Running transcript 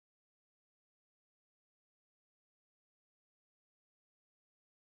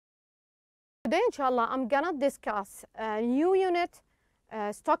Today, inshallah, I'm gonna discuss a new unit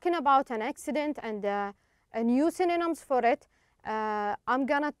talking about an accident and new synonyms for it. I'm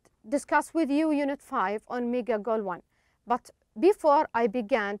gonna discuss with you Unit 5 on Mega Goal1. But before I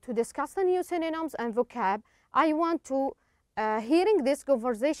begin to discuss the new synonyms and vocab, I want to hearing this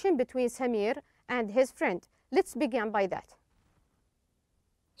conversation between Samir and his friend. Let's begin by that.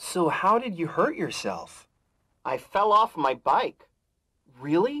 So how did you hurt yourself? I fell off my bike.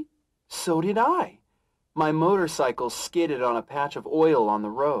 Really? So did I. My motorcycle skidded on a patch of oil on the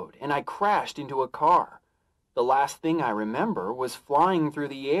road, and I crashed into a car. The last thing I remember was flying through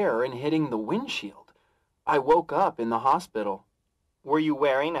the air and hitting the windshield. I woke up in the hospital. Were you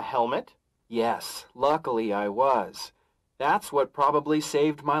wearing a helmet? Yes, luckily I was. That's what probably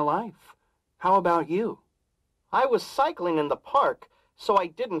saved my life. How about you? I was cycling in the park, so I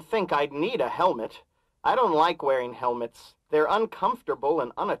didn't think I'd need a helmet. I don't like wearing helmets. They're uncomfortable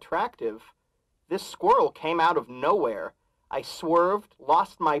and unattractive. This squirrel came out of nowhere. I swerved,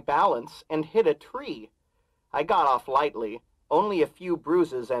 lost my balance, and hit a tree. I got off lightly, only a few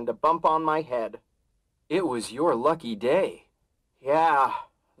bruises and a bump on my head. It was your lucky day. Yeah,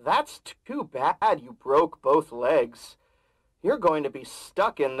 that's too bad you broke both legs. You're going to be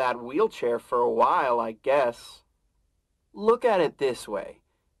stuck in that wheelchair for a while, I guess. Look at it this way.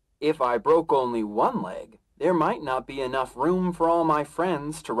 If I broke only one leg, there might not be enough room for all my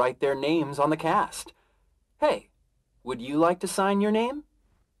friends to write their names on the cast. Hey, would you like to sign your name?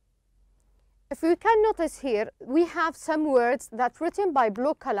 If you can notice here, we have some words that written by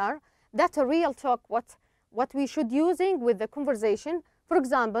blue color that a real talk what we should using with the conversation. For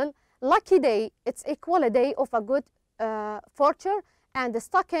example, lucky day, it's equal a day of a good fortune, and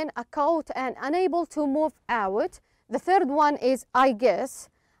stuck in a coat and unable to move out. The third one is I guess.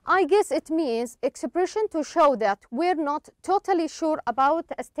 I guess it means expression to show that we're not totally sure about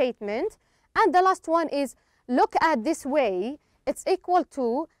a statement. And the last one is look at this way. It's equal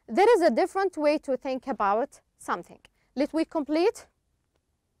to there is a different way to think about something. Let we complete.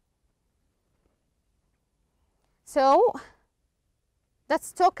 So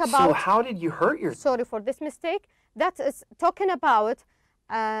let's talk about. So how did you hurt yourself? Sorry for this mistake. That is talking about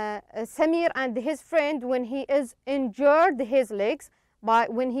Samir and his friend when he is injured his legs by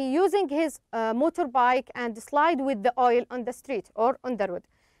when he using his motorbike and slide with the oil on the street or on the road.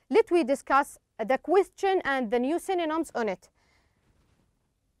 Let we discuss the question and the new synonyms on it.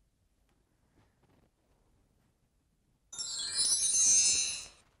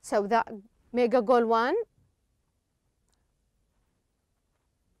 So the Mega Goal1.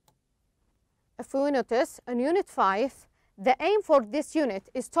 If we notice in Unit 5, the aim for this unit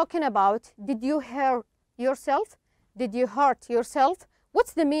is talking about did you hurt yourself? Did you hurt yourself?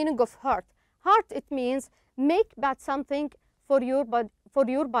 What's the meaning of hurt? Hurt, it means make bad something for your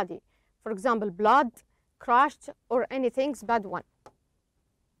body. For example, blood, crushed, or anything's bad one.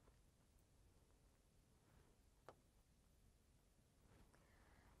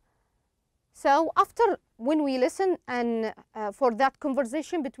 So after when we listen and for that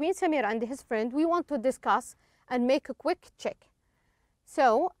conversation between Samir and his friend, we want to discuss and make a quick check.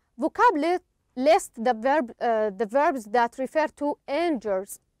 So vocabulary list the verbs that refer to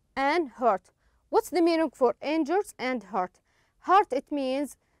injures and hurt. What's the meaning for injures and hurt? Hurt, it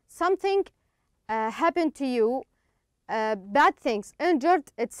means something happened to you, bad things.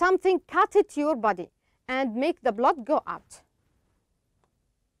 Injured, it's something cut at your body and make the blood go out.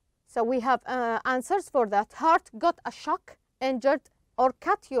 So we have answers for that. Hurt, got a shock, injured, or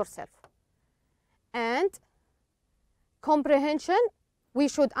cut yourself. And comprehension, we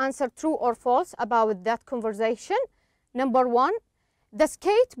should answer true or false about that conversation. Number 1, the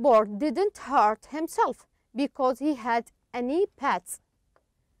skateboard didn't hurt himself because he had knee pads.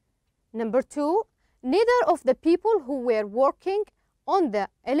 Number 2, neither of the people who were working on the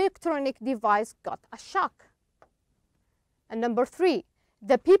electronic device got a shock. And number 3,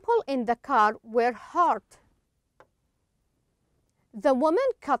 the people in the car were hurt. The woman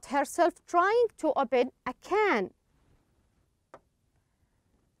cut herself trying to open a can.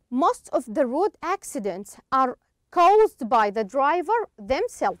 Most of the road accidents are caused by the driver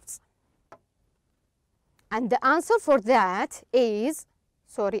themselves. And the answer for that is,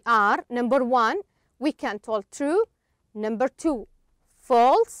 are number 1, we can tell true, number 2,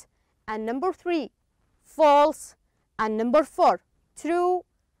 false, and number 3, false, and number 4, true,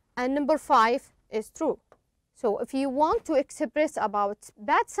 and number 5 is true. So if you want to express about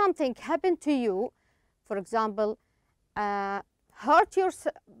bad something happened to you, for example, hurt your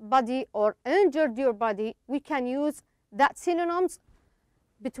body or injured your body, we can use that synonyms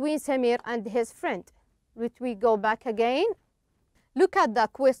between Samir and his friend. Let we go back again. Look at the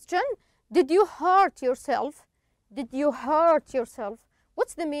question. Did you hurt yourself? Did you hurt yourself?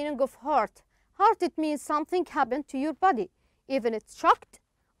 What's the meaning of hurt? Hurt, it means something happened to your body, even it's shocked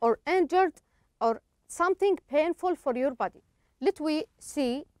or injured or something painful for your body. Let we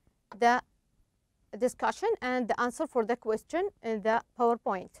see the discussion and the answer for the question in the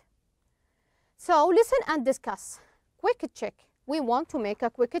PowerPoint. So listen and discuss. Quick check. We want to make a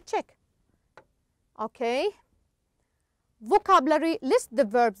quick check. Okay. Vocabulary, list the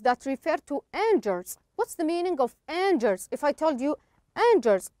verbs that refer to injures. What's the meaning of injures? If I told you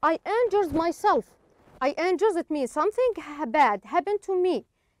injures, I injured myself. I injures, it means something bad happened to me.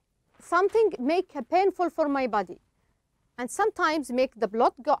 Something make painful for my body. And sometimes make the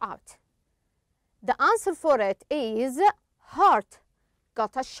blood go out. The answer for it is hurt,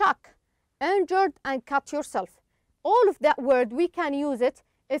 got a shock, injured, and cut yourself. All of that word, we can use it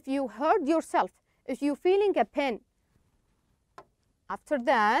if you hurt yourself, if you're feeling a pain. After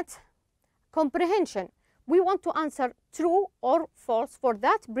that, comprehension. We want to answer true or false for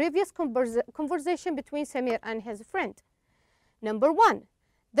that previous conversation between Samir and his friend. Number 1,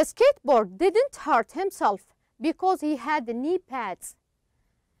 the skateboard didn't hurt himself because he had knee pads.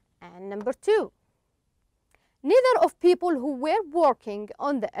 And number 2, neither of people who were working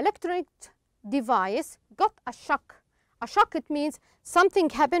on the electronic device got a shock. A shock, it means something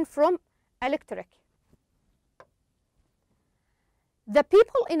happened from electric. The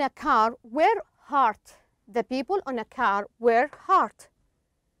people in a car were hurt. The people on a car were hurt.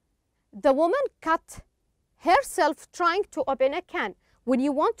 The woman cut herself trying to open a can. When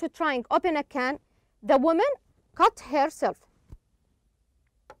you want to try and open a can, the woman cut herself.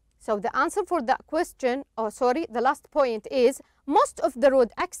 So the answer for that question, the last point is, most of the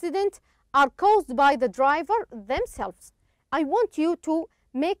road accidents are caused by the driver themselves. I want you to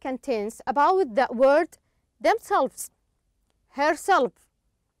make a tense about the word themselves, herself,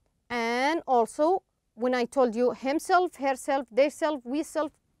 and also when I told you himself, herself, theirself,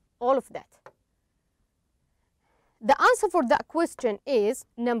 weself, all of that. The answer for that question is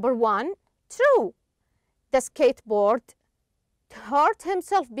number 1, true. The skateboard hurt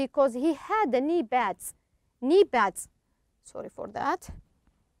himself because he had the knee pads. Knee pads. Sorry for that.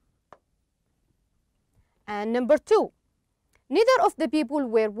 And number 2, neither of the people who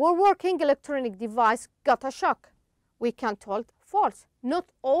were working electronic device got a shock. We can told false.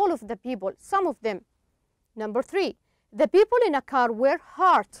 Not all of the people, some of them. Number 3, the people in a car were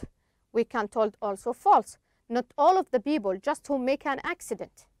hurt. We can told also false. Not all of the people, just who make an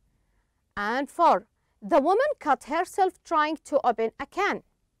accident. And 4, the woman cut herself trying to open a can.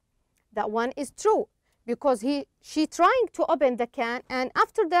 That one is true because she trying to open the can and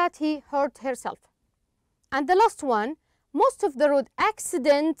after that he hurt herself. And the last one, most of the road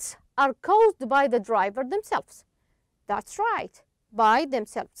accidents are caused by the driver themselves. That's right, by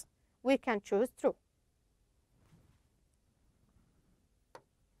themselves. We can choose true.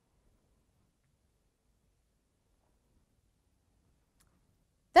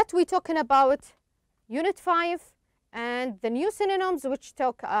 That we're talking about Unit 5 and the new synonyms which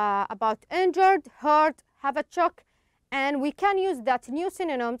talk about injured, hurt, have a shock, and we can use that new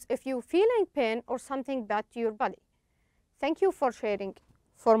synonyms if you're feeling pain or something bad to your body. Thank you for sharing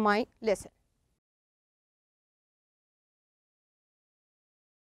for my lesson.